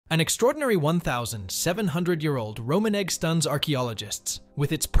An extraordinary 1,700-year-old Roman egg stuns archaeologists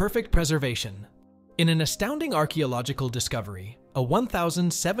with its perfect preservation. In an astounding archaeological discovery, a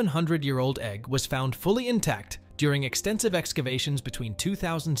 1,700-year-old egg was found fully intact during extensive excavations between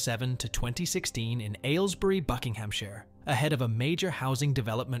 2007 to 2016 in Aylesbury, Buckinghamshire, ahead of a major housing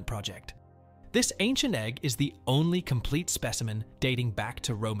development project. This ancient egg is the only complete specimen dating back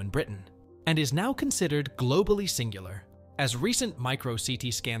to Roman Britain, and is now considered globally singular. As recent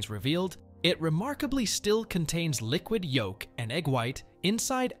micro-CT scans revealed, it remarkably still contains liquid yolk and egg white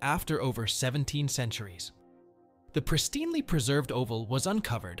inside after over 17 centuries. The pristinely preserved oval was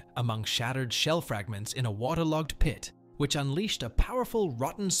uncovered among shattered shell fragments in a waterlogged pit, which unleashed a powerful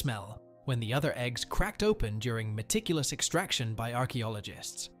rotten smell when the other eggs cracked open during meticulous extraction by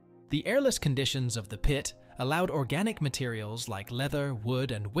archaeologists. The airless conditions of the pit allowed organic materials like leather,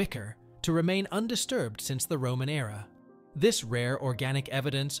 wood, and wicker to remain undisturbed since the Roman era. This rare organic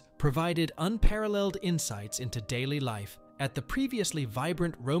evidence provided unparalleled insights into daily life at the previously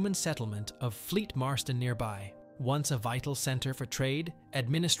vibrant Roman settlement of Fleet Marston nearby, once a vital center for trade,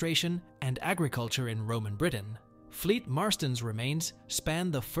 administration, and agriculture in Roman Britain. Fleet Marston's remains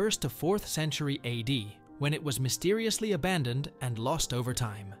span the 1st to 4th century AD, when it was mysteriously abandoned and lost over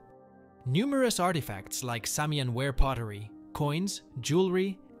time. Numerous artifacts like Samian ware pottery, coins,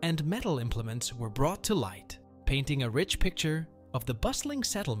 jewelry, and metal implements were brought to light, painting a rich picture of the bustling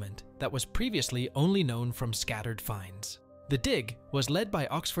settlement that was previously only known from scattered finds. The dig was led by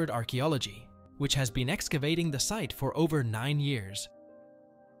Oxford Archaeology, which has been excavating the site for over 9 years,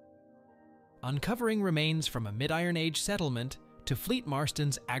 uncovering remains from a mid-Iron Age settlement to Fleet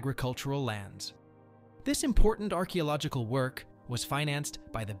Marston's agricultural lands. This important archaeological work was financed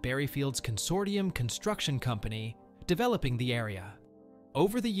by the Berryfields Consortium Construction Company, developing the area.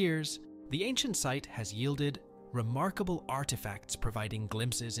 Over the years, the ancient site has yielded remarkable artifacts providing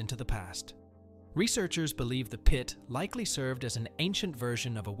glimpses into the past. Researchers believe the pit likely served as an ancient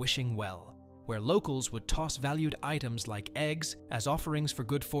version of a wishing well, where locals would toss valued items like eggs as offerings for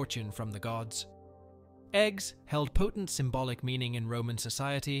good fortune from the gods. Eggs held potent symbolic meaning in Roman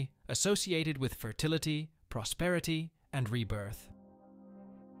society, associated with fertility, prosperity, and rebirth.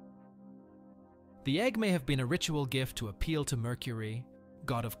 The egg may have been a ritual gift to appeal to Mercury,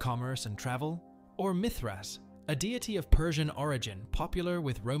 god of commerce and travel, or Mithras, a deity of Persian origin popular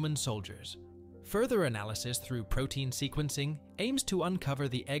with Roman soldiers. Further analysis through protein sequencing aims to uncover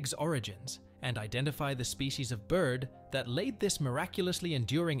the egg's origins and identify the species of bird that laid this miraculously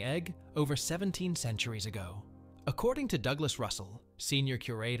enduring egg over 17 centuries ago. According to Douglas Russell, senior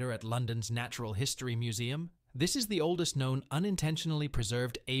curator at London's Natural History Museum, this is the oldest known unintentionally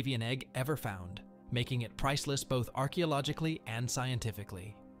preserved avian egg ever found, making it priceless both archaeologically and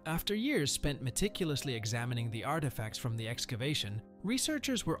scientifically. After years spent meticulously examining the artifacts from the excavation,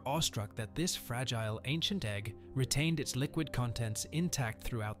 researchers were awestruck that this fragile ancient egg retained its liquid contents intact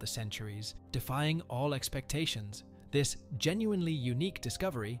throughout the centuries, defying all expectations. This genuinely unique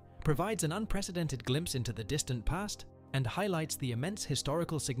discovery provides an unprecedented glimpse into the distant past and highlights the immense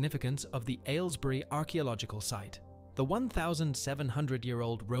historical significance of the Aylesbury archaeological site. The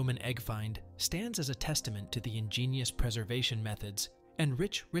 1,700-year-old Roman egg find stands as a testament to the ingenious preservation methods and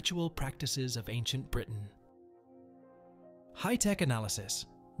rich ritual practices of ancient Britain. High-tech analysis,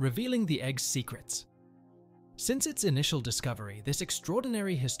 revealing the egg's secrets. Since its initial discovery, this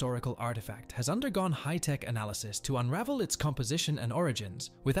extraordinary historical artifact has undergone high-tech analysis to unravel its composition and origins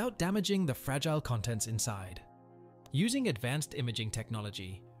without damaging the fragile contents inside. Using advanced imaging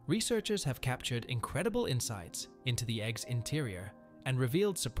technology, researchers have captured incredible insights into the egg's interior and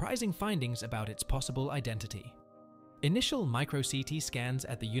revealed surprising findings about its possible identity. Initial micro-CT scans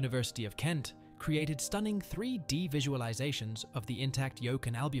at the University of Kent created stunning 3D visualizations of the intact yolk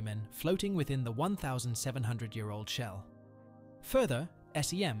and albumin floating within the 1,700-year-old shell. Further,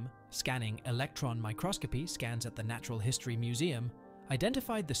 SEM, scanning electron microscopy scans at the Natural History Museum,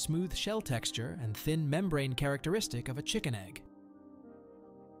 identified the smooth shell texture and thin membrane characteristic of a chicken egg.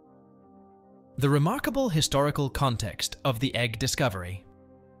 The remarkable historical context of the egg discovery.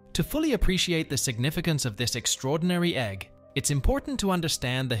 To fully appreciate the significance of this extraordinary egg, it's important to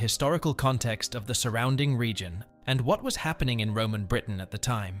understand the historical context of the surrounding region and what was happening in Roman Britain at the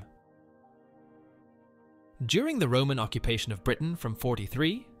time. During the Roman occupation of Britain from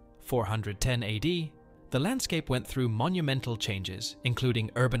 410 AD, the landscape went through monumental changes, including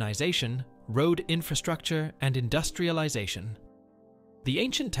urbanization, road infrastructure, and industrialization. The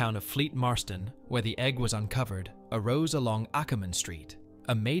ancient town of Fleet Marston, where the egg was uncovered, arose along Ackerman Street,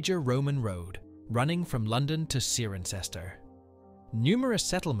 a major Roman road running from London to Cirencester. Numerous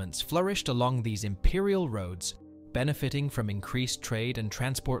settlements flourished along these imperial roads, benefiting from increased trade and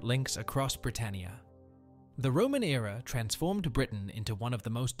transport links across Britannia. The Roman era transformed Britain into one of the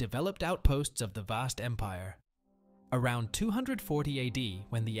most developed outposts of the vast empire. Around 240 AD,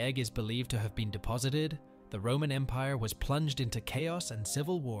 when the egg is believed to have been deposited, the Roman Empire was plunged into chaos and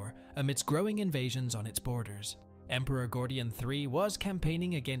civil war amidst growing invasions on its borders. Emperor Gordian III was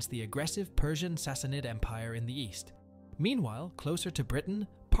campaigning against the aggressive Persian Sassanid Empire in the east. Meanwhile, closer to Britain,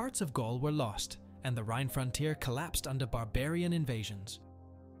 parts of Gaul were lost, and the Rhine frontier collapsed under barbarian invasions.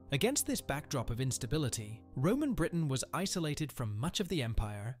 Against this backdrop of instability, Roman Britain was isolated from much of the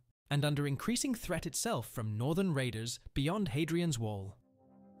empire and under increasing threat itself from northern raiders beyond Hadrian's Wall.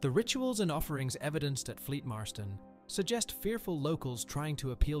 The rituals and offerings evidenced at Fleet Marston suggest fearful locals trying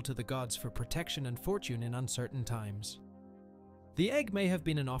to appeal to the gods for protection and fortune in uncertain times. The egg may have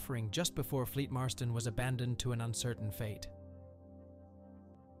been an offering just before Fleet Marston was abandoned to an uncertain fate.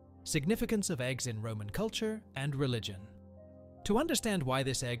 Significance of eggs in Roman culture and religion. To understand why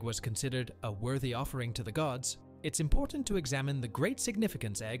this egg was considered a worthy offering to the gods, it's important to examine the great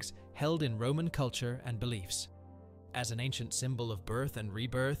significance eggs held in Roman culture and beliefs. As an ancient symbol of birth and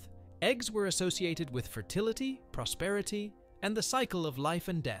rebirth, eggs were associated with fertility, prosperity, and the cycle of life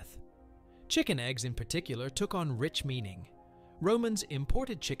and death. Chicken eggs in particular took on rich meaning. Romans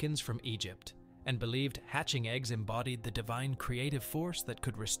imported chickens from Egypt and believed hatching eggs embodied the divine creative force that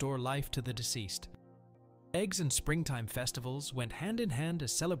could restore life to the deceased. Eggs and springtime festivals went hand in hand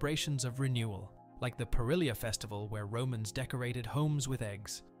as celebrations of renewal, like the Perilia festival where Romans decorated homes with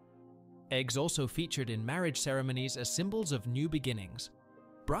eggs. Eggs also featured in marriage ceremonies as symbols of new beginnings.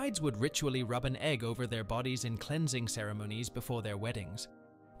 Brides would ritually rub an egg over their bodies in cleansing ceremonies before their weddings.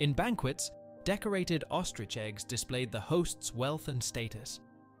 In banquets, decorated ostrich eggs displayed the host's wealth and status.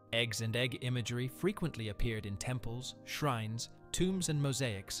 Eggs and egg imagery frequently appeared in temples, shrines, tombs, and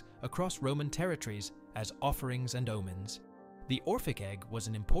mosaics across Roman territories as offerings and omens. The Orphic egg was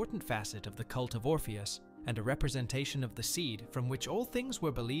an important facet of the cult of Orpheus and a representation of the seed from which all things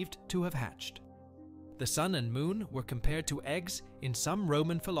were believed to have hatched. The sun and moon were compared to eggs in some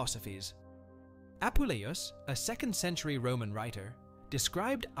Roman philosophies. Apuleius, a 2nd century Roman writer,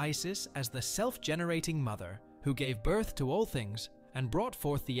 described Isis as the self-generating mother who gave birth to all things and brought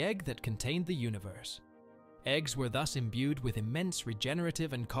forth the egg that contained the universe. Eggs were thus imbued with immense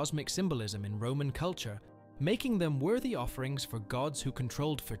regenerative and cosmic symbolism in Roman culture, making them worthy offerings for gods who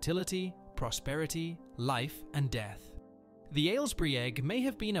controlled fertility, prosperity, life, and death. The Aylesbury egg may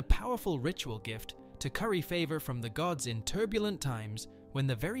have been a powerful ritual gift to curry favor from the gods in turbulent times when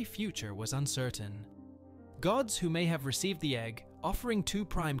the very future was uncertain. Gods who may have received the egg, offering 2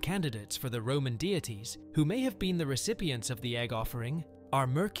 prime candidates for the Roman deities who may have been the recipients of the egg offering, are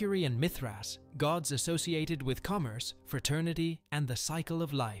Mercury and Mithras, gods associated with commerce, fraternity, and the cycle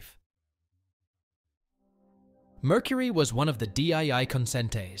of life. Mercury was one of the Dii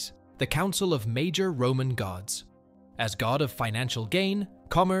Consentes, the council of major Roman gods. As god of financial gain,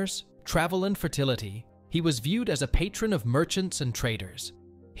 commerce, travel, and fertility, he was viewed as a patron of merchants and traders.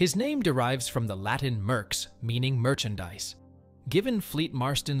 His name derives from the Latin merx, meaning merchandise. Given Fleet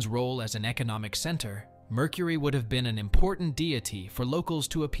Marston's role as an economic center, Mercury would have been an important deity for locals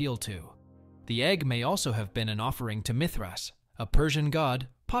to appeal to. The egg may also have been an offering to Mithras, a Persian god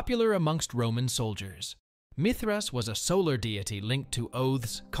popular amongst Roman soldiers. Mithras was a solar deity linked to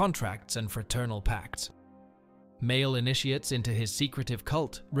oaths, contracts, and fraternal pacts. Male initiates into his secretive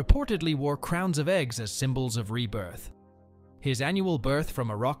cult reportedly wore crowns of eggs as symbols of rebirth. His annual birth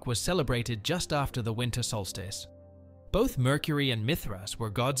from a rock was celebrated just after the winter solstice. Both Mercury and Mithras were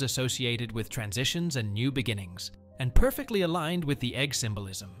gods associated with transitions and new beginnings, and perfectly aligned with the egg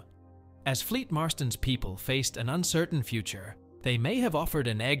symbolism. As Fleet Marston's people faced an uncertain future, they may have offered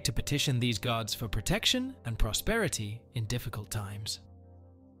an egg to petition these gods for protection and prosperity in difficult times.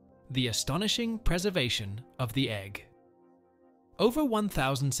 The astonishing preservation of the egg. Over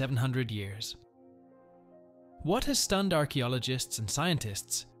 1,700 years. What has stunned archaeologists and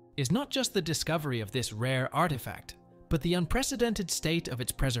scientists is not just the discovery of this rare artifact, but the unprecedented state of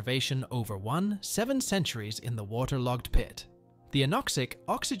its preservation over 7 centuries in the waterlogged pit. The anoxic,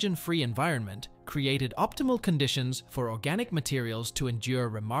 oxygen-free environment created optimal conditions for organic materials to endure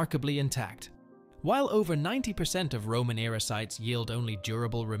remarkably intact. While over 90% of Roman-era sites yield only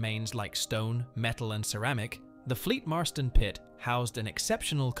durable remains like stone, metal, and ceramic, the Fleet Marston pit housed an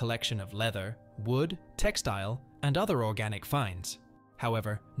exceptional collection of leather, wood, textile, and other organic finds.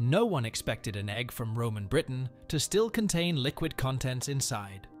 However, no one expected an egg from Roman Britain to still contain liquid contents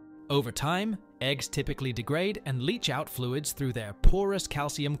inside. Over time, eggs typically degrade and leach out fluids through their porous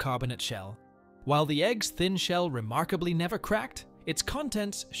calcium carbonate shell. While the egg's thin shell remarkably never cracked, its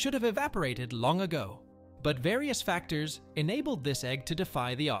contents should have evaporated long ago. But various factors enabled this egg to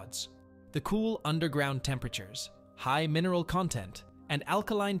defy the odds. The cool underground temperatures, high mineral content, and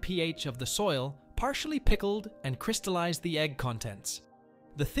alkaline pH of the soil partially pickled and crystallized the egg contents.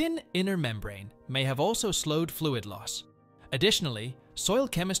 The thin inner membrane may have also slowed fluid loss. Additionally, soil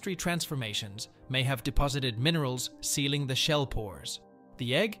chemistry transformations may have deposited minerals sealing the shell pores.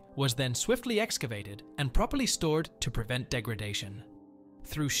 The egg was then swiftly excavated and properly stored to prevent degradation.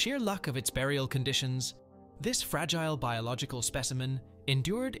 Through sheer luck of its burial conditions, this fragile biological specimen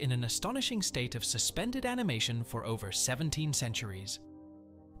endured in an astonishing state of suspended animation for over 17 centuries.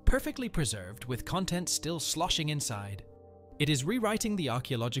 Perfectly preserved with content still sloshing inside, it is rewriting the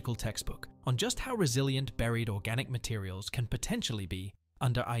archaeological textbook on just how resilient buried organic materials can potentially be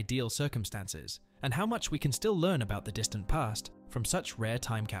under ideal circumstances, and how much we can still learn about the distant past from such rare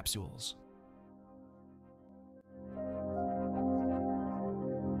time capsules.